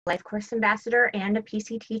life course ambassador and a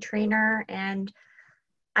PCT trainer, and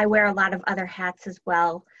I wear a lot of other hats as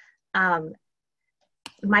well.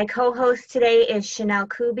 My co-host today is Chanel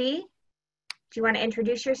Kuby. Do you want to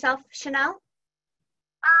introduce yourself, Chanel?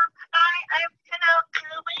 Hi, I'm Chanel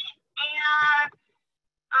Kuby, and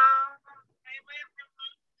I live in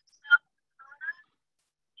South Dakota,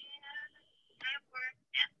 and I work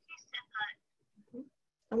at Citizenship.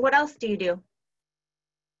 And what else do you do?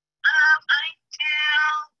 I do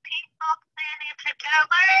people planning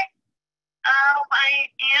together. I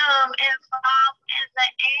am involved in the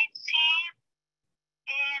AIDS team,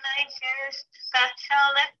 and I do Special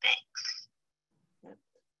Olympics.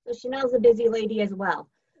 So Chanel's a busy lady as well.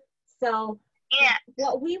 So yeah,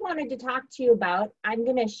 what we wanted to talk to you about, I'm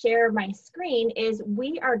going to share my screen, is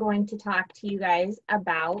we are going to talk to you guys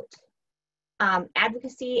about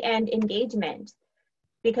advocacy and engagement,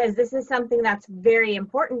 because this is something that's very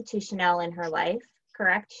important to Chanel in her life.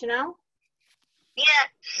 Correct, Chanel?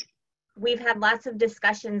 Yes. We've had lots of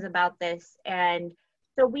discussions about this, and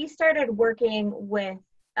so we started working with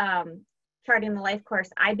Charting the Life course.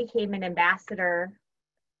 I became an ambassador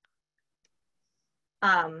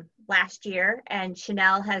last year, and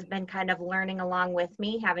Chanel has been kind of learning along with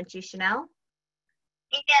me, haven't you, Chanel?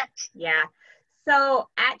 Yes. Yeah. So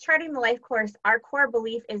at Charting the Life course, our core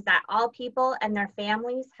belief is that all people and their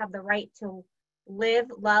families have the right to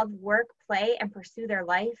live, love, work, play, and pursue their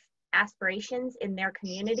life aspirations in their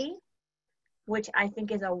community, which I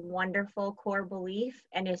think is a wonderful core belief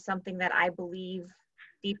and is something that I believe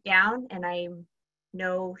deep down, and I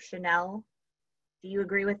know Chanel, do you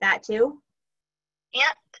agree with that too?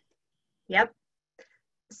 Yep. Yep.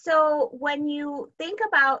 So when you think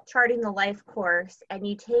about Charting the Life course and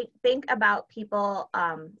you think about people,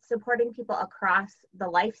 supporting people across the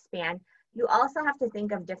lifespan, you also have to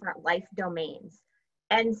think of different life domains.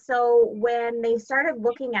 And so when they started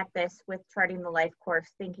looking at this with Charting the Life course,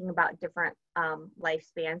 thinking about different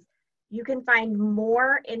lifespans, you can find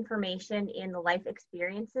more information in the Life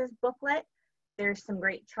Experiences booklet. There's some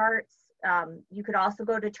great charts. You could also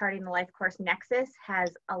go to Charting the Life course Nexus,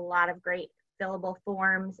 has a lot of great fillable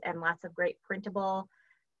forms and lots of great printable,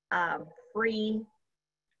 free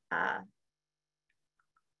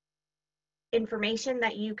information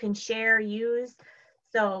that you can share, use.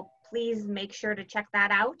 So please make sure to check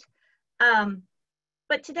that out.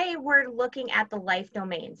 But today we're looking at the life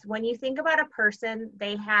domains. When you think about a person,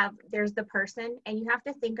 there's the person, and you have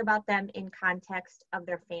to think about them in context of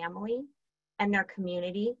their family and their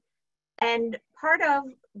community. And part of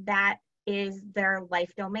that is their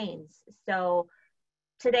life domains. So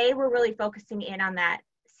today we're really focusing in on that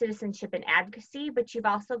citizenship and advocacy, but you've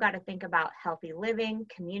also got to think about healthy living,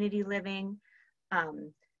 community living,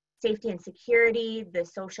 safety and security, the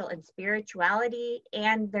social and spirituality,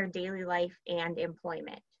 and their daily life and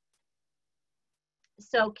employment.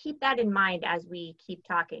 So keep that in mind as we keep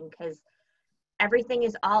talking, because everything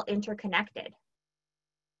is all interconnected.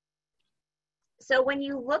 So when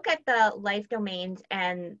you look at the life domains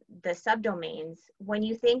and the subdomains, when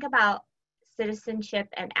you think about citizenship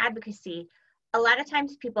and advocacy, a lot of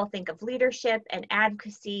times people think of leadership and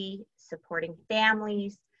advocacy, supporting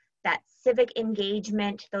families, that civic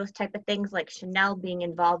engagement, those type of things, like Chanel being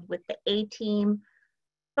involved with the A team.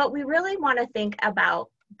 But we really want to think about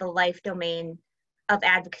the life domain of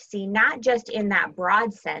advocacy, not just in that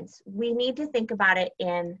broad sense. We need to think about it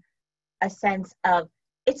in a sense of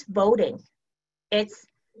it's voting. It's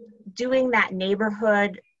doing that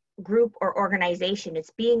neighborhood group or organization.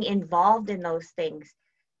 It's being involved in those things.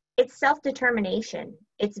 It's self-determination.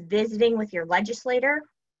 It's visiting with your legislator.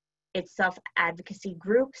 It's self-advocacy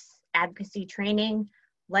groups, advocacy training,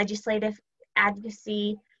 legislative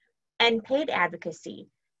advocacy, and paid advocacy.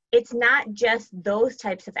 It's not just those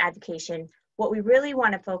types of advocation. What we really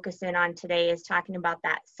want to focus in on today is talking about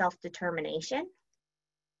that self-determination.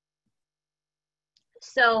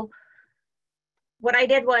 So what I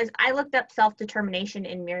did was I looked up self-determination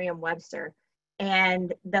in Merriam-Webster,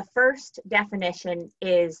 and the first definition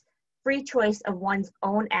is free choice of one's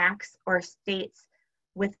own acts or states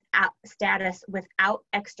without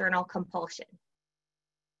external compulsion.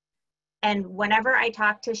 And whenever I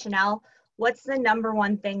talk to Chanel, what's the number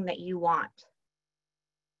one thing that you want?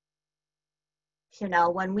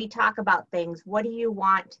 Chanel, when we talk about things, what do you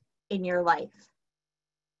want in your life?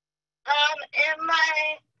 In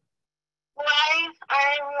my life,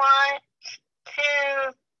 I want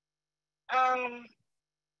to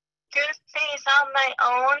do things on my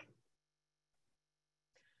own.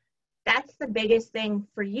 That's the biggest thing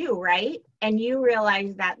for you, right? And you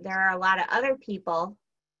realize that there are a lot of other people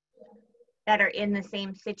that are in the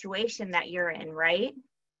same situation that you're in, right?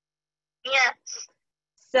 Yes.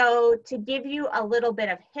 So to give you a little bit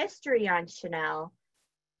of history on Chanel,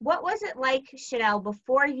 what was it like, Chanel,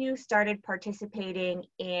 before you started participating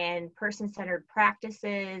in person-centered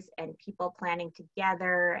practices and people planning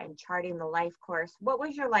together and charting the life course? What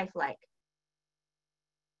was your life like?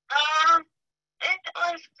 It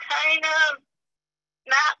was kind of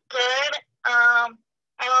not good. I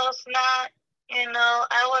was not,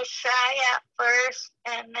 I was shy at first,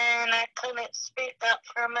 and then I couldn't speak up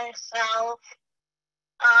for myself.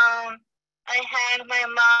 I had my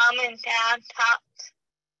mom and dad talk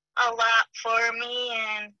a lot for me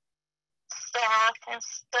and staff and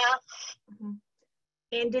stuff. Mm-hmm.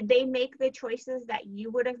 And did they make the choices that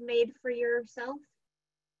you would have made for yourself?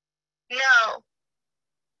 No.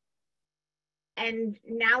 And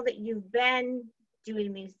now that you've been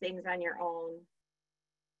doing these things on your own?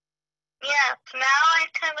 Yeah, now I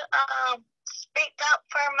can speak up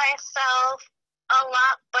for myself a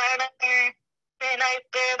lot better than I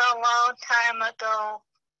did a long time ago.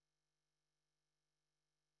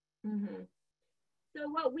 Mm-hmm. So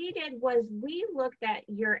what we did was we looked at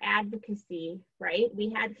your advocacy, right? We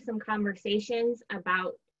had some conversations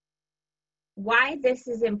about why this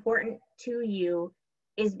is important to you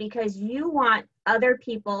is because you want other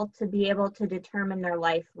people to be able to determine their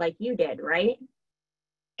life like you did, right?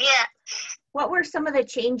 Yeah. What were some of the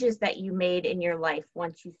changes that you made in your life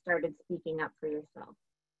once you started speaking up for yourself?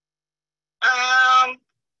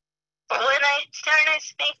 When I started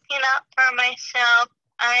speaking up for myself,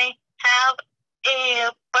 I have a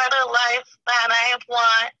better life that I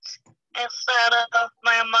want instead of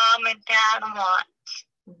my mom and dad want.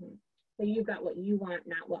 Mm-hmm. So you got what you want,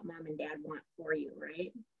 not what mom and dad want for you,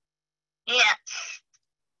 right? Yes.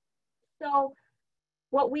 So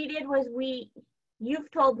what we did was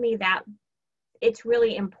you've told me that it's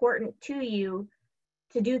really important to you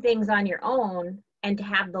to do things on your own and to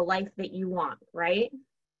have the life that you want, right?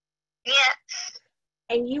 Yes.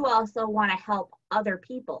 And you also want to help other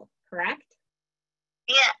people, correct?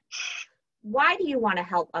 Yes. Why do you want to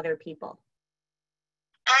help other people?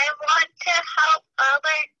 I want to help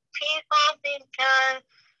other people because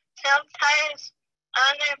sometimes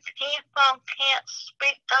other people can't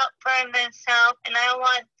speak up for themselves, and I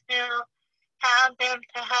want to have them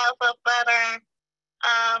to have a better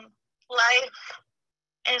life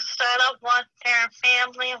instead of what their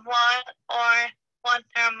family want or what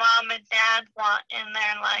their mom and dad want in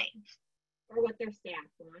their life. Or what their staff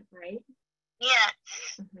want, right? Yes.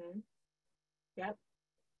 Mm-hmm. Yep.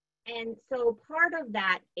 And so part of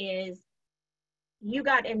that is you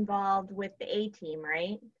got involved with the A-team,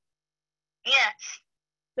 right? Yes.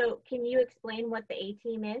 So can you explain what the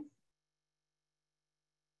A-team is?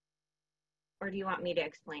 Or do you want me to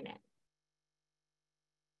explain it?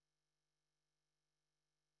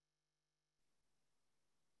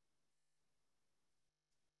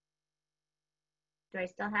 Do I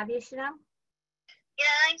still have you, Chanel?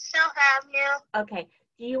 Yeah, I still have you. Okay.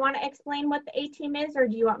 Do you want to explain what the A-team is, or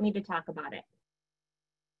do you want me to talk about it?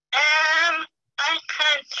 I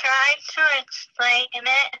could try to explain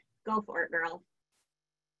it. Go for it, girl.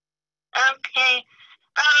 Okay.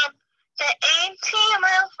 The A-team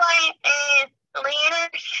is like a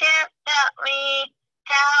leadership that we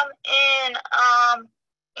have in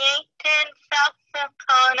Yankton, South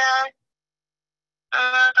Dakota.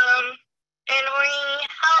 And we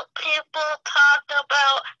help people talk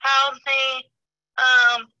about how they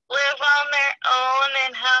live on their own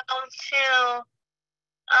and how to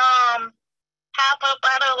have a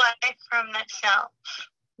better life from themselves.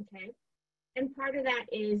 Okay. And part of that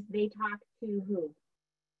is they talk to who?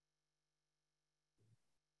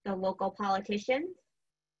 The local politicians?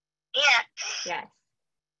 Yes. Yes.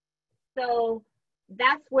 So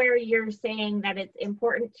that's where you're saying that it's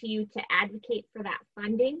important to you to advocate for that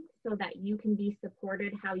funding so that you can be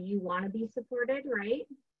supported how you want to be supported, right?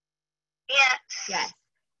 Yes. Yes.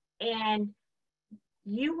 And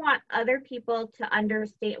you want other people to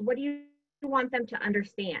understand. What do you want them to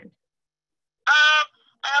understand?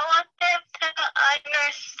 I want them to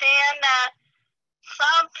understand that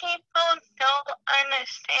some people don't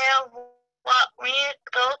understand what we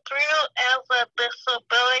go through as a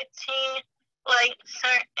disability, like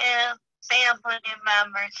certain family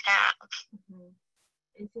members have. Mm-hmm.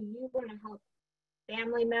 And so you want to help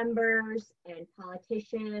family members and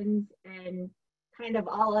politicians and kind of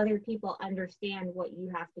all other people understand what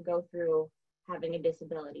you have to go through having a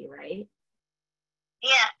disability, right?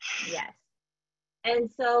 Yes. Yes.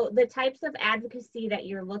 And so the types of advocacy that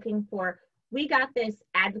you're looking for, we got this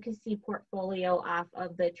advocacy portfolio off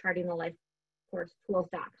of the Charting the Life Course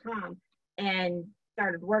Tools.com and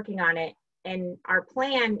started working on it. And our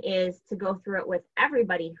plan is to go through it with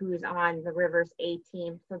everybody who's on the Rivers A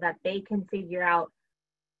team so that they can figure out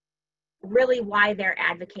really why they're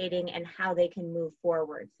advocating and how they can move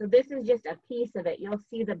forward. So this is just a piece of it. You'll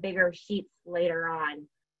see the bigger sheets later on.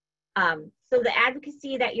 So the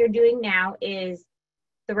advocacy that you're doing now is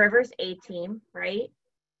the Rivers A team, right?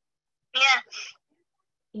 Yes.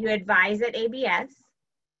 You advise at ABS.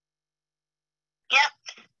 Yep.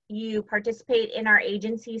 You participate in our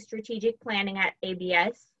agency strategic planning at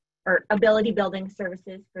ABS, or Ability Building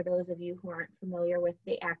Services, for those of you who aren't familiar with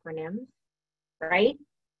the acronyms, right?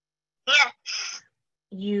 Yes.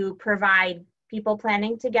 You provide people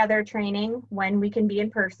planning together training when we can be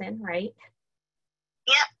in person, right?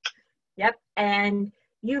 Yep. Yep. And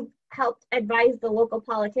you've helped advise the local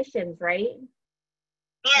politicians, right?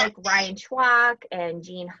 Yes. Like Ryan Schwach and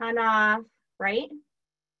Jean Hunoff, right?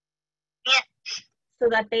 Yes. So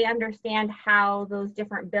that they understand how those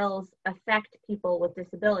different bills affect people with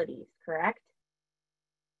disabilities, correct?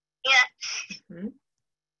 Yes. Mm-hmm.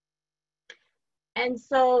 And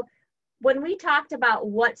so when we talked about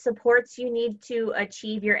what supports you need to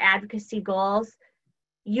achieve your advocacy goals,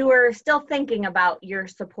 you were still thinking about your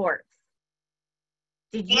supports.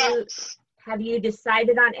 Have you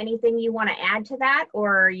decided on anything you want to add to that,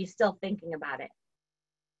 or are you still thinking about it?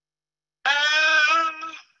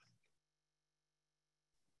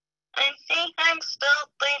 I think I'm still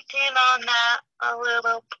thinking on that a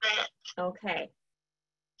little bit. Okay.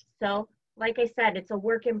 So, like I said, it's a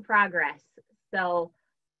work in progress. So,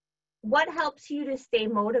 what helps you to stay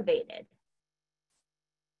motivated?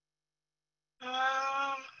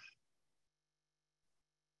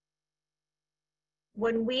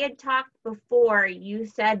 When we had talked before, you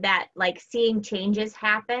said that like seeing changes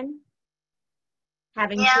happen,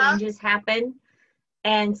 having changes happen,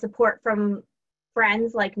 and support from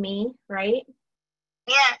friends like me, right?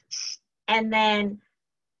 Yes. And then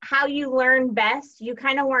how you learn best, you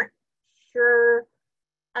kind of weren't sure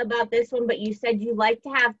about this one, but you said you like to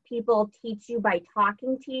have people teach you by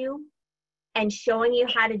talking to you and showing you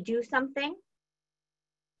how to do something.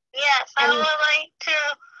 Yes, I would like to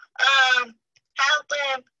have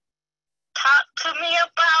them talk to me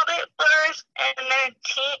about it first and then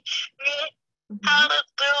teach me how to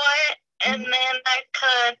do it, and then I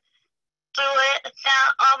could do it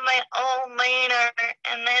on my own later,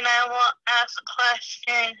 and then I will ask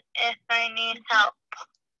questions if I need help.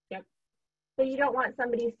 Yep. So you don't want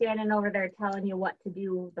somebody standing over there telling you what to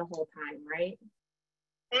do the whole time, right?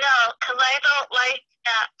 No, because I don't like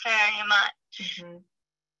that very much.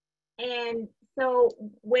 And so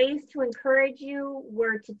ways to encourage you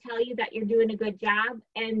were to tell you that you're doing a good job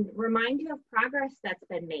and remind you of progress that's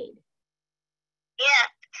been made. Yeah.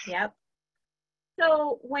 Yep.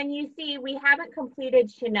 So when you see, we haven't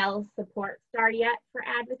completed Chanel's support star yet for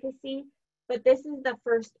advocacy, but this is the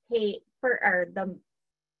first page,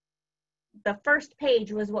 the first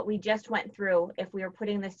page was what we just went through if we were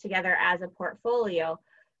putting this together as a portfolio.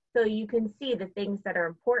 So you can see the things that are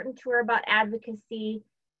important to her about advocacy,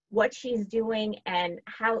 what she's doing, and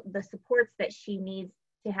how the supports that she needs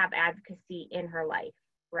to have advocacy in her life,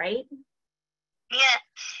 right? Yes.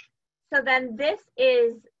 So then this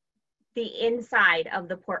is the inside of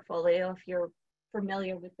the portfolio, if you're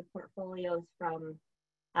familiar with the portfolios from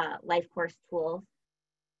Life Course Tools.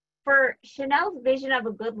 For Chanel's vision of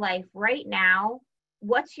a good life right now,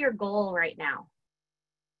 what's your goal right now?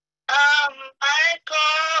 My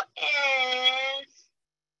goal is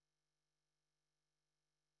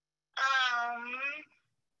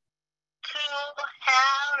to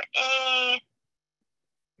have a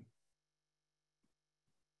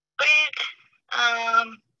big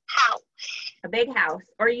house. A big house,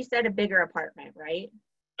 or you said a bigger apartment, right?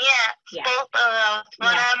 Yeah, both of those,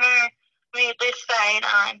 whatever we decide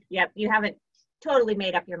on. Yep, you haven't totally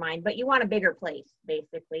made up your mind, but you want a bigger place,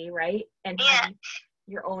 basically, right? And have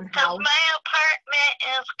your own house. My apartment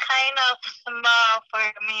is kind of small for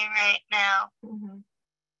me right now.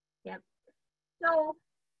 Yep. So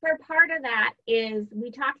for part of that is,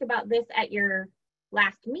 we talked about this at your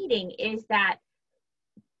last meeting, is that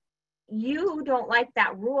you don't like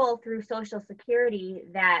that rule through Social Security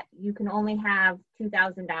that you can only have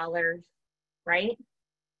 $2,000, right?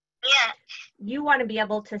 Yeah. You want to be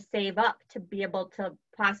able to save up to be able to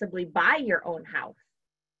possibly buy your own house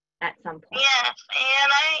at some point. Yes,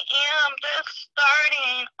 and I am just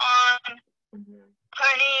starting on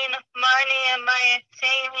putting money in my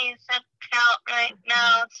savings account right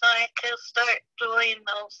now so I can start doing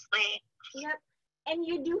those things. Yep. And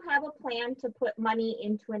you do have a plan to put money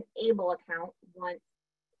into an ABLE account once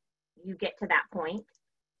you get to that point.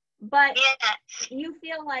 But Yes. you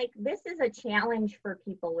feel like this is a challenge for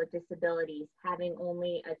people with disabilities, having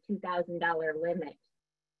only a $2,000 limit.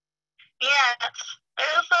 Yes.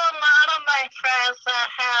 There's a lot of my friends that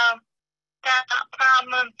have that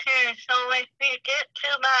problem too. So if we get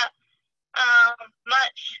to that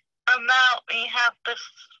much amount, we have to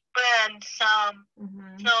spend some,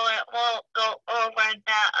 so it won't go over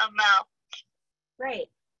that amount.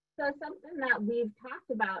 Right. So something that we've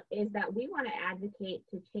talked about is that we want to advocate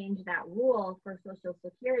to change that rule for Social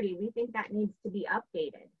Security. We think that needs to be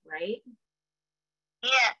updated, right?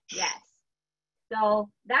 Yes. Yes.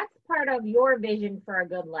 So that's part of your vision for a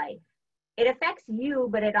good life. It affects you,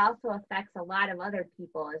 but it also affects a lot of other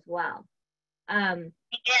people as well.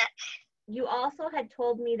 Yes. You also had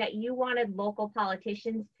told me that you wanted local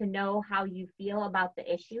politicians to know how you feel about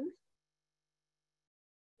the issues.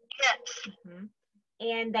 Yes.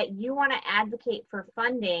 And that you want to advocate for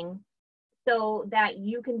funding so that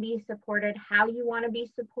you can be supported how you want to be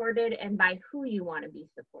supported and by who you want to be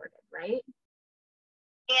supported, right?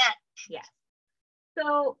 Yes. Yes.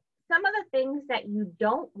 So some of the things that you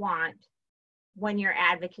don't want when you're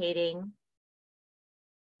advocating,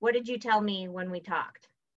 what did you tell me when we talked?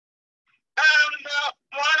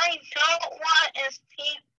 What I don't want is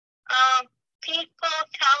people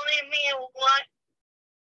telling me what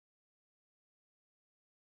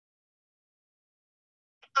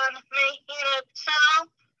making it sound.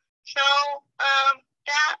 So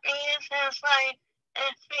that means it's like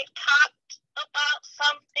if we talked about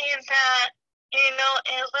something that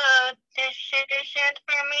is a decision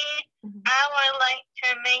for me, I would like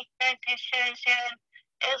to make the decision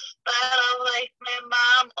instead of like my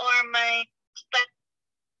mom or my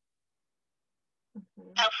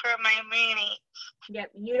for my meeting.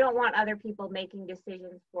 Yep, you don't want other people making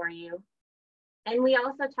decisions for you. And we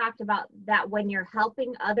also talked about that when you're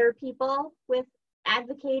helping other people with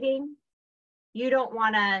advocating, you don't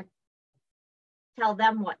want to tell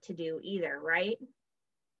them what to do either, right?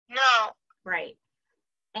 No. Right.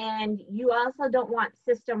 And you also don't want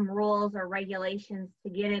system rules or regulations to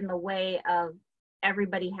get in the way of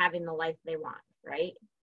everybody having the life they want, right?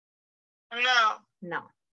 No. No.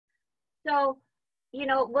 So,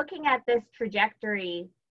 looking at this trajectory,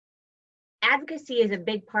 advocacy is a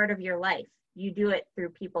big part of your life. You do it through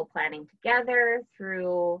people planning together,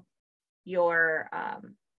 through your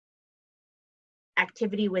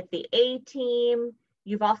activity with the A team.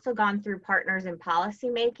 You've also gone through partners in policy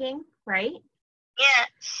making, right? Yes.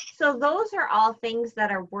 So those are all things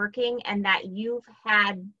that are working and that you've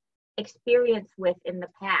had experience with in the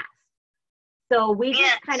past. So we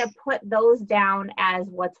just kind of put those down as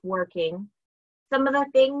what's working. Some of the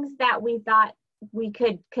things that we thought we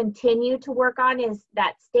could continue to work on is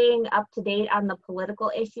that staying up to date on the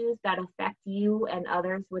political issues that affect you and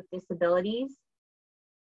others with disabilities.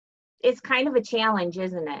 It's kind of a challenge,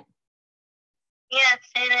 isn't it? Yes,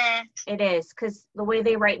 it is. It is, because the way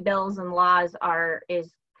they write bills and laws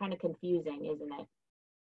is kind of confusing, isn't it?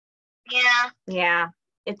 Yeah. Yeah,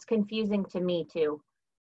 it's confusing to me too.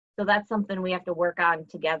 So that's something we have to work on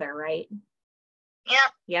together, right?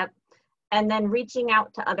 Yep. Yep. And then reaching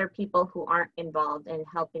out to other people who aren't involved and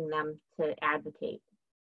helping them to advocate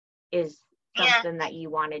is something that you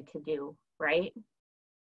wanted to do, right?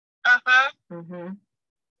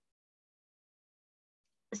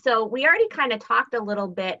 So we already kind of talked a little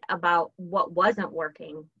bit about what wasn't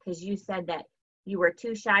working, because you said that you were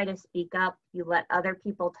too shy to speak up. You let other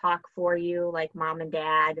people talk for you, like mom and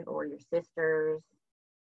dad or your sisters.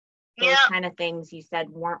 Those kind of things you said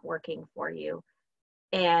weren't working for you.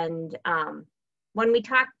 And when we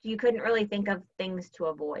talked, you couldn't really think of things to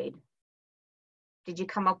avoid. Did you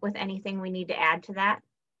come up with anything we need to add to that?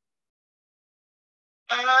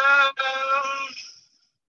 I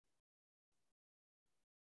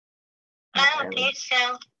don't think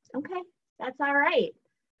so. Okay, that's all right.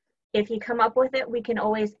 If you come up with it, we can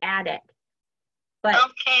always add it. But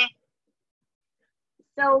okay.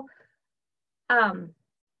 So I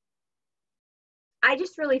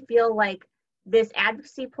just really feel like this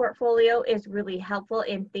advocacy portfolio is really helpful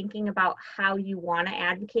in thinking about how you want to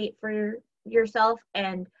advocate for yourself.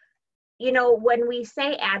 And, when we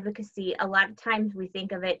say advocacy, a lot of times we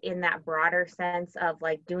think of it in that broader sense of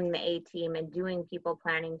like doing the A team and doing people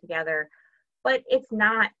planning together. But it's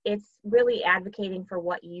not. It's really advocating for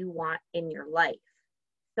what you want in your life.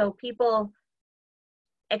 So people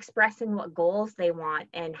expressing what goals they want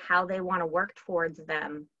and how they want to work towards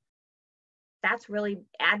them, that's really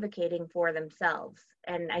advocating for themselves.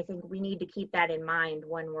 And I think we need to keep that in mind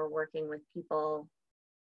when we're working with people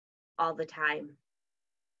all the time.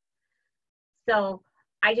 So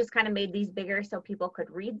I just kind of made these bigger so people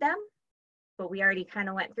could read them. but we already kind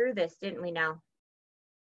of went through this, didn't we now?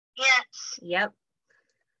 Yes. Yep.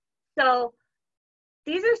 So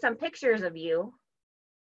these are some pictures of you.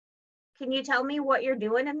 Can you tell me what you're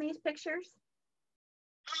doing in these pictures?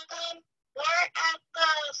 We're at the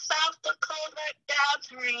South Dakota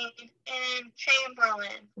gathering in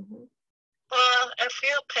Chamberlain. Mm-hmm. A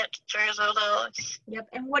few pictures of those. Yep.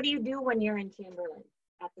 And what do you do when you're in Chamberlain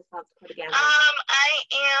at the South Dakota gathering? I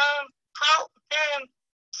am help them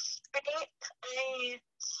speak. I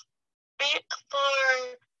speak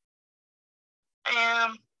for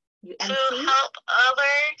You to MC? help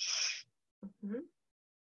others. Mm-hmm.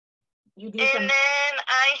 You do And some. then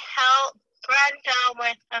I help Brenda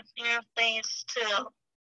with a few things too.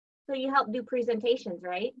 So you help do presentations,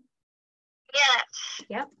 right? Yes.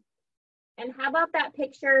 Yep. And how about that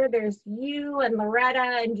picture? There's you and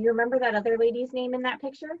Loretta, and do you remember that other lady's name in that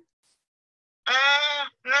picture?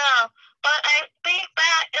 No, but I think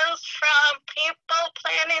that is from people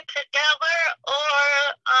planning together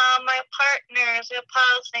or my partners, the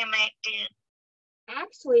policy making.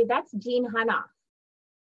 Actually, that's Jean Hunoff.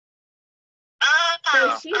 Oh,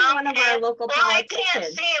 So she's one of our local politicians. I can't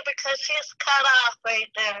see it because she's cut off right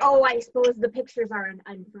there. Oh, I suppose the pictures are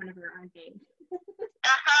in front of her, aren't they?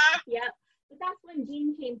 Uh-huh. Yep. But that's when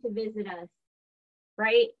Jean came to visit us,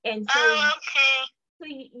 right? And so, okay. So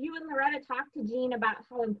you and Loretta talked to Jean about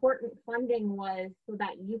how important funding was so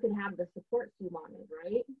that you could have the supports you wanted,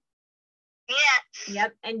 right? Yes.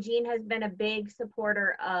 Yep. And Jean has been a big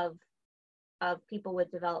supporter of people with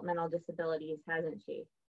developmental disabilities, hasn't she?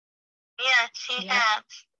 Yes, she has.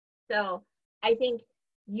 So I think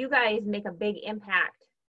you guys make a big impact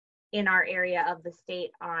in our area of the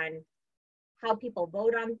state on how people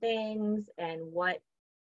vote on things and what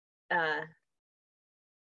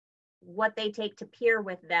they take to peer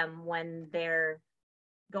with them when they're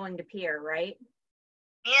going to peer, right?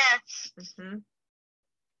 Yes. Mm-hmm.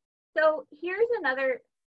 So here's another,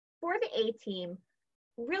 for the A-Team,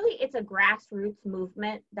 really it's a grassroots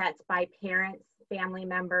movement that's by parents, family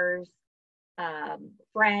members,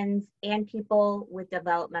 friends, and people with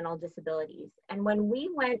developmental disabilities. And when we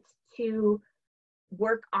went to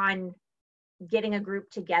work on getting a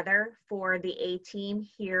group together for the A-Team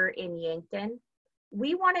here in Yankton,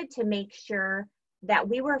 we wanted to make sure that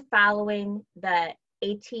we were following the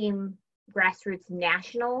A-Team Grassroots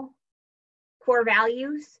National core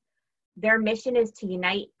values. Their mission is to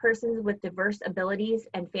unite persons with diverse abilities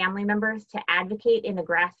and family members to advocate in a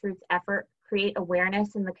grassroots effort, create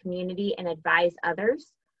awareness in the community, and advise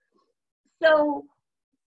others. So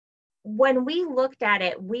when we looked at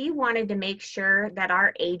it, we wanted to make sure that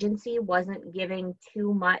our agency wasn't giving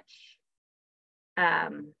too much.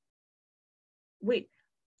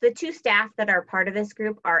 The two staff that are part of this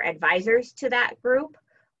group are advisors to that group.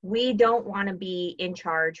 We don't want to be in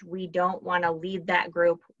charge. We don't want to lead that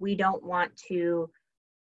group. We don't want to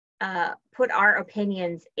put our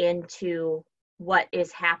opinions into what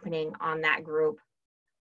is happening on that group,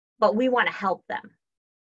 but we want to help them.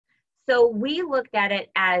 So we looked at it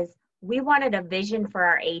as we wanted a vision for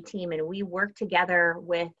our A-Team, and we worked together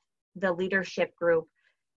with the leadership group,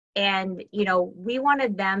 and we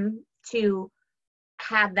wanted them to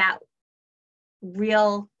have that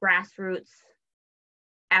real grassroots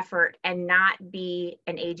effort and not be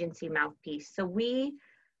an agency mouthpiece. So we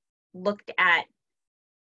looked at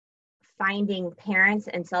finding parents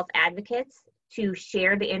and self-advocates to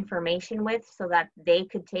share the information with so that they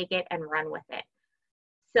could take it and run with it.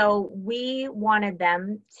 So we wanted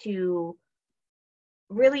them to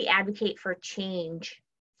really advocate for change,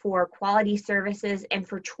 for quality services, and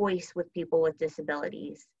for choice with people with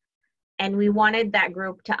disabilities. And we wanted that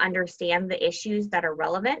group to understand the issues that are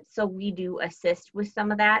relevant. So we do assist with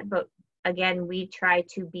some of that, but again, we try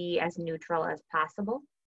to be as neutral as possible.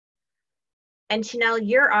 And Chanel,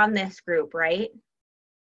 you're on this group, right?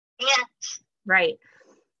 Yes. Right.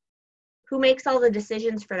 Who makes all the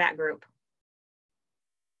decisions for that group?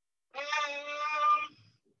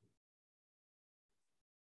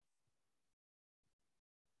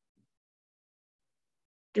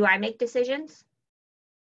 Do I make decisions?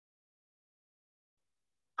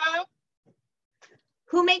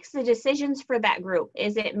 Who makes the decisions for that group?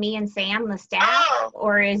 Is it me and Sam, the staff,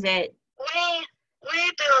 or is it? We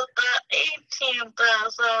do the A-Team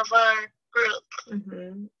does of our group.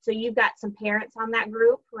 Mm-hmm. So you've got some parents on that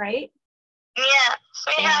group, right? Yeah,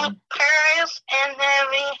 we have parents, and then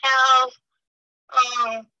we have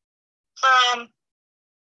some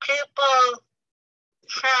people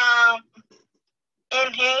from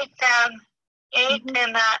in Yankton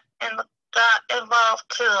that got involved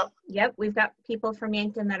too. Yep, we've got people from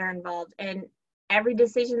Yankton that are involved, and every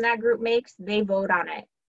decision that group makes, they vote on it.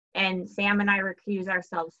 And Sam and I recuse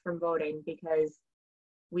ourselves from voting because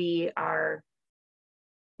we are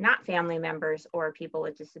not family members or people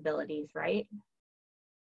with disabilities, right?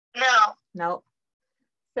 No. Nope.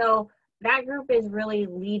 So that group is really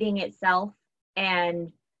leading itself,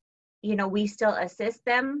 and we still assist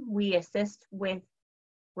them. We assist with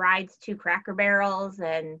rides to Cracker Barrels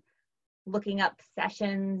and looking up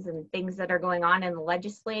sessions and things that are going on in the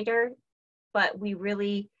legislature, but we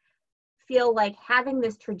really feel like having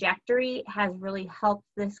this trajectory has really helped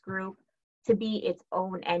this group to be its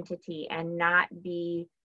own entity and not be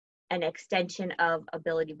an extension of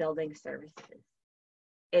ability building services.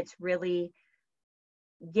 It's really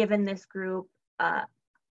given this group a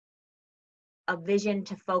vision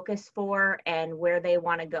to focus for and where they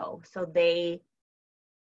want to go. So they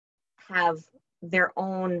have their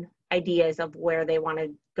own ideas of where they want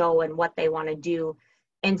to go and what they want to do,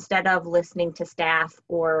 instead of listening to staff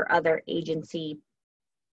or other agency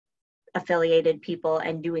affiliated people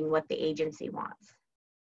and doing what the agency wants.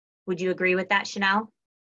 Would you agree with that, Chanel?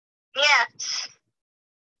 Yes.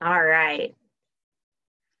 All right.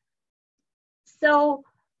 So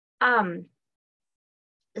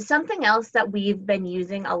something else that we've been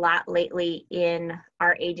using a lot lately in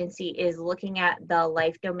our agency is looking at the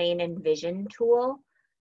life domain and vision tool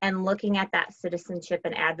and looking at that citizenship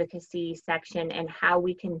and advocacy section and how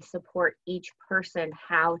we can support each person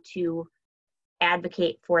how to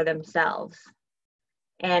advocate for themselves.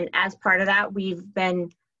 And as part of that, we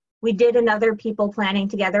did another people planning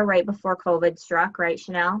together right before COVID struck, right,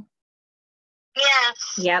 Chanel?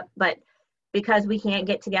 Yes. Yep, but because we can't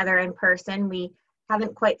get together in person, we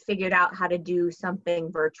haven't quite figured out how to do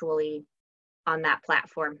something virtually on that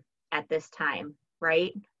platform at this time,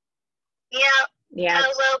 right? Yep. Yeah.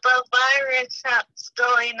 Because of the virus that's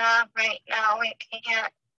going on right now, we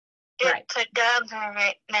can't get together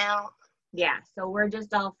right now. Yeah, so we're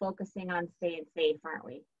just all focusing on staying safe, aren't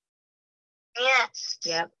we? Yes.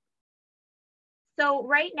 Yep. So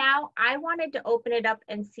right now, I wanted to open it up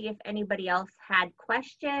and see if anybody else had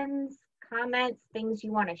questions, comments, things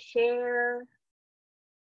you want to share.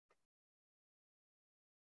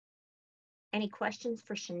 Any questions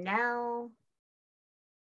for Chanel?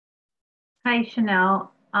 Hi,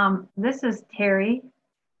 Chanel. This is Terry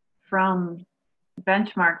from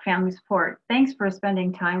Benchmark Family Support. Thanks for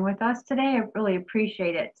spending time with us today. I really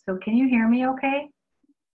appreciate it. So can you hear me okay?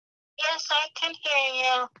 Yes, I can hear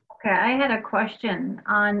you. Okay, I had a question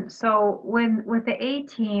on, so with the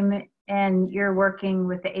A-team and you're working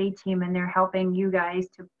with the A-team and they're helping you guys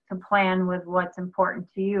to plan with what's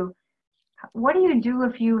important to you, what do you do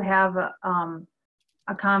if you have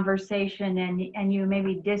a conversation and you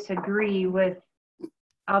maybe disagree with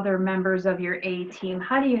other members of your A-team?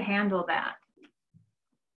 How do you handle that?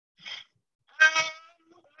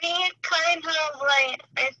 We kind of I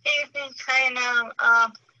think we kind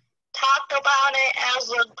of talk about it as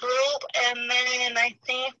a group, and then I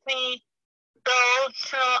think we go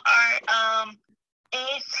to our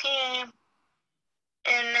A-team,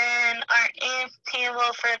 and then our A-team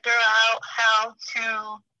will figure out how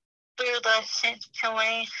to do the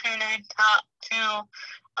situation and talk to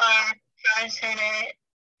our president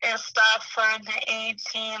and stuff for the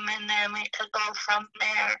A-team, and then we could go from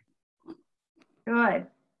there. Good.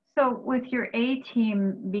 So with your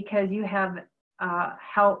A-team, because you have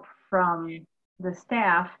help from the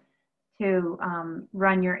staff to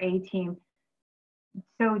run your A-team,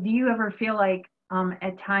 so do you ever feel like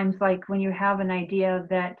at times, like when you have an idea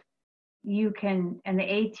that you can, and the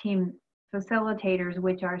A-team facilitators,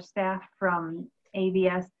 which are staff from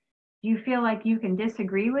ABS, do you feel like you can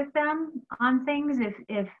disagree with them on things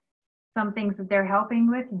if some things that they're helping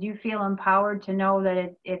with? Do you feel empowered to know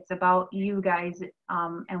that it's about you guys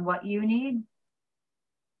and what you need?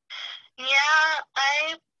 Yeah,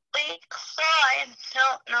 I think so. I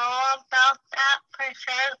don't know about that for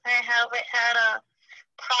sure. I haven't had a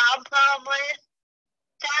problem with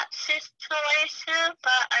that situation,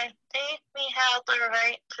 but I think we have the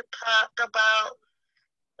right to talk about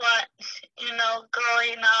what's,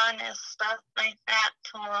 going on and stuff like that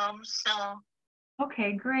to them. So.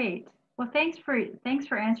 Okay, great. Well, thanks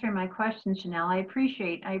for answering my question, Chanel. I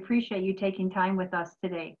appreciate you taking time with us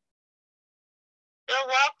today. You're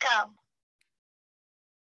welcome.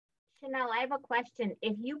 Chanel, I have a question.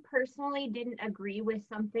 If you personally didn't agree with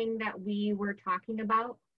something that we were talking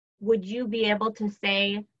about, would you be able to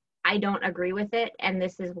say, I don't agree with it, and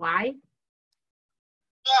this is why?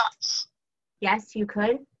 Yes. Yes, you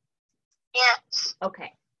could? Yes.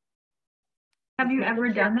 Okay. Have you ever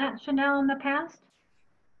done that, Chanel, in the past?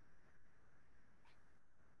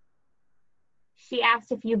 She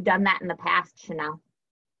asked if you've done that in the past, Chanel.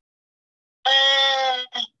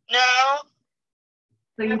 No.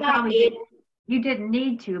 So you probably you didn't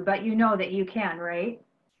need to, but you know that you can, right?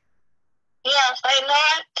 Yes, I know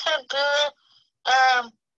what to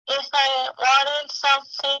do. If I wanted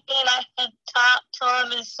something, I can talk to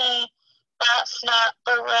him and say that's not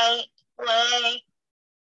the right way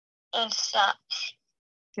and such.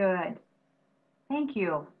 Good. Thank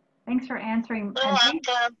you. Thanks for answering. You're And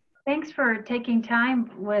welcome. thanks for taking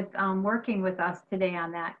time with working with us today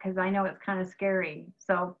on that, because I know it's kind of scary.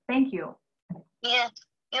 So thank you. Yes,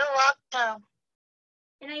 you're welcome.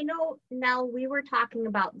 And I know, Nell, we were talking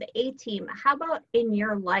about the A team. How about in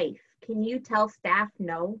your life? Can you tell staff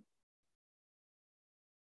no?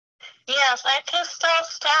 Yes, I can tell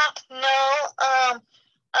staff no.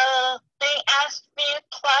 They ask me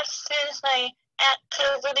questions like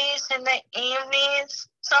activities in the evenings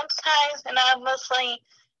sometimes, and I was like,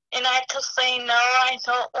 and I could say no, I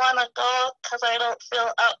don't want to go because I don't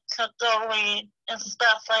feel up to going and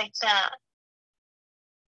stuff like that.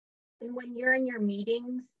 And when you're in your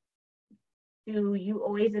meetings, do you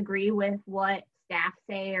always agree with what staff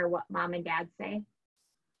say or what mom and dad say?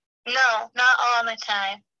 No, not all the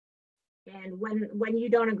time. And when you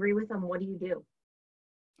don't agree with them, what do you do?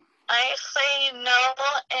 I say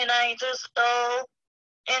no, and I just go,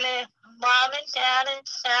 and if mom and dad and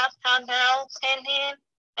staff have their opinion,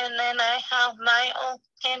 and then I have my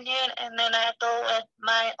opinion, and then I go with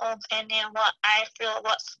my opinion, what I feel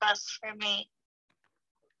what's best for me.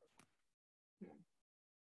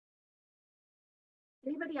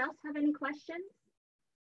 Anybody else have any questions?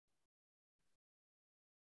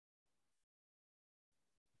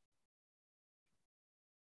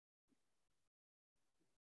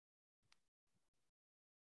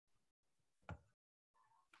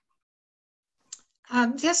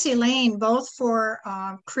 This Elaine, both for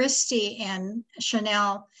Christy and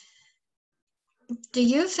Chanel, do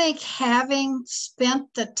you think having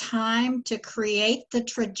spent the time to create the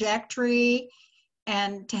trajectory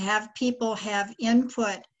and to have people have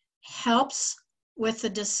input helps with the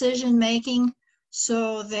decision making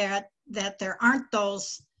so that there aren't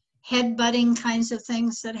those head-butting kinds of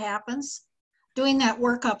things that happens? Doing that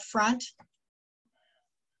work up front?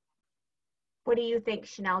 What do you think,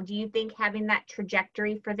 Chanel? Do you think having that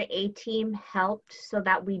trajectory for the A team helped so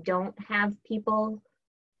that we don't have people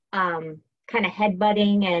kind of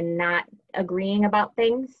headbutting and not agreeing about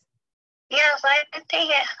things? Yes, I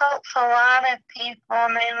think it helps a lot of people,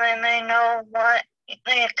 and then they know what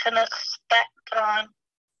they can expect on,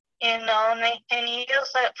 and they can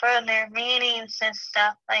use it for their meetings and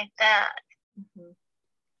stuff like that. Mm-hmm.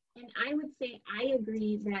 And I would say I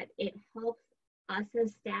agree that it helps us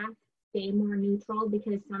as staff stay more neutral,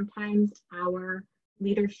 because sometimes our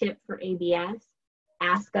leadership for ABS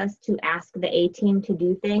ask us to ask the A team to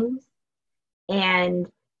do things.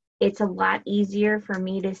 And it's a lot easier for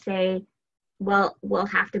me to say, well, we'll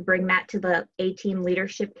have to bring that to the A team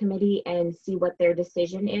leadership committee and see what their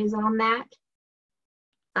decision is on that.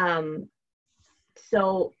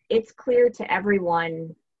 So it's clear to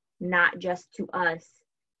everyone, not just to us,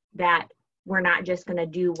 that we're not just going to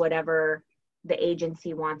do whatever the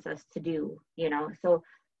agency wants us to do, so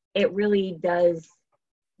it really does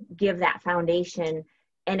give that foundation.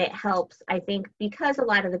 And it helps, I think, because a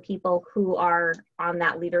lot of the people who are on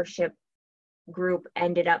that leadership group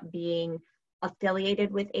ended up being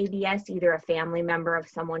affiliated with ABS, either a family member of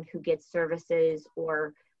someone who gets services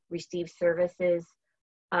or receives services.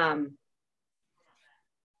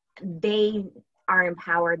 They are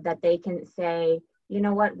empowered that they can say, you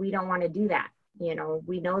know what, we don't want to do that.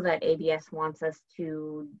 We know that ABS wants us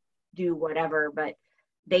to do whatever, but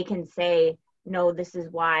they can say, no, this is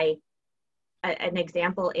why. An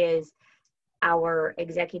example is our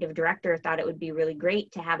executive director thought it would be really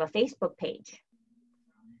great to have a Facebook page.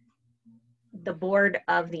 The board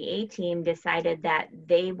of the A team decided that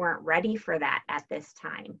they weren't ready for that at this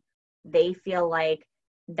time. They feel like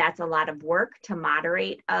that's a lot of work to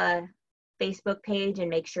moderate a Facebook page and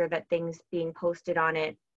make sure that things being posted on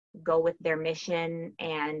it go with their mission.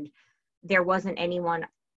 And there wasn't anyone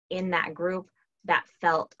in that group that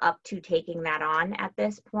felt up to taking that on at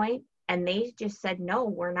this point. And they just said, no,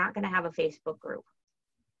 we're not going to have a Facebook group.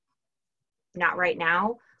 Not right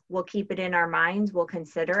now. We'll keep it in our minds. We'll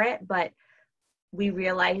consider it, but we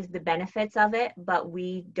realize the benefits of it, but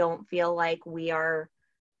we don't feel like we are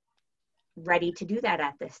ready to do that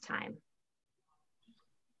at this time.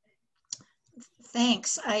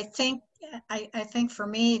 Thanks. I think for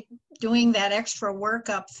me, doing that extra work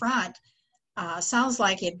up front sounds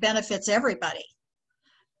like it benefits everybody.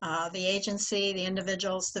 The agency, the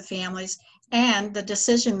individuals, the families, and the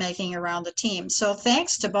decision-making around the team. So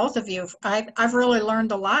thanks to both of you. I've really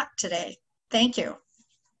learned a lot today. Thank you.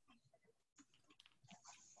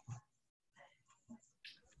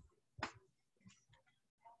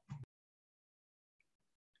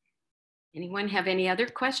 Anyone have any other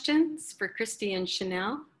questions for Christy and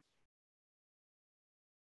Chanel?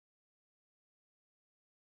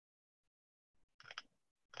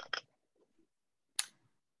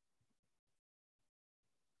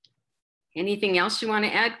 Anything else you want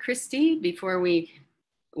to add, Christy, before we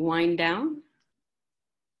wind down?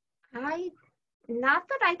 Not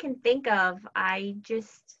that I can think of. I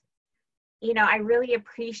just, I really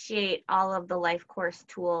appreciate all of the life course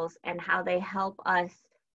tools and how they help us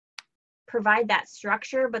provide that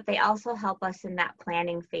structure, but they also help us in that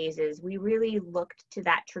planning phases. We really looked to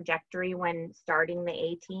that trajectory when starting the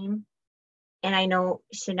A-team. And I know,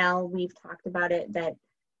 Chanel, we've talked about it, that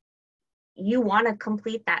you want to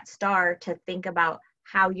complete that STAR to think about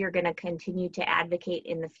how you're going to continue to advocate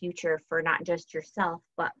in the future for not just yourself,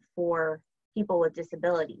 but for people with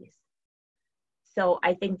disabilities. So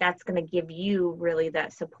I think that's going to give you really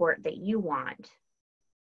that support that you want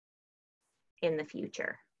in the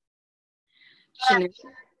future. Chanel?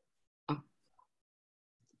 Oh.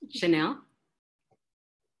 Chanel?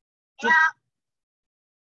 Yeah.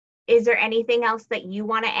 Is there anything else that you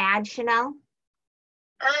want to add, Chanel?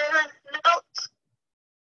 No.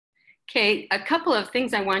 Okay, a couple of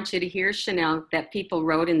things I want you to hear, Chanel, that people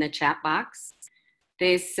wrote in the chat box.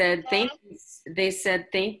 They said,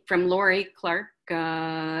 from Lori Clark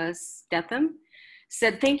Stetham,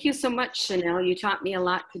 said, thank you so much, Chanel. You taught me a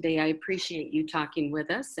lot today. I appreciate you talking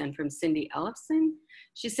with us. And from Cindy Ellison,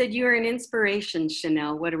 she said, you are an inspiration,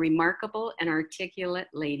 Chanel. What a remarkable and articulate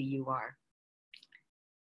lady you are.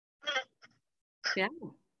 Yeah.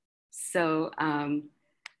 So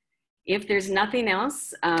if there's nothing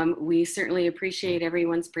else, we certainly appreciate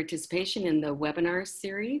everyone's participation in the webinar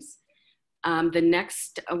series. The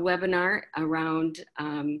next webinar around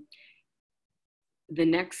the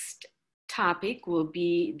next topic will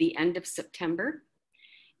be the end of September,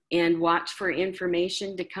 and watch for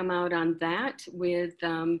information to come out on that with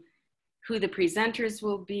who the presenters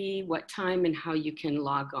will be, what time, and how you can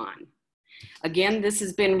log on. Again, this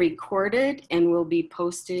has been recorded and will be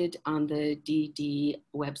posted on the DD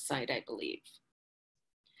website, I believe.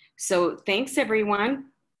 So thanks, everyone.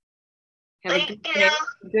 Have a good day,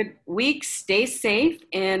 good week, stay safe,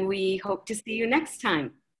 and we hope to see you next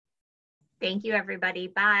time. Thank you, everybody.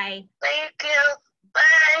 Bye. Thank you.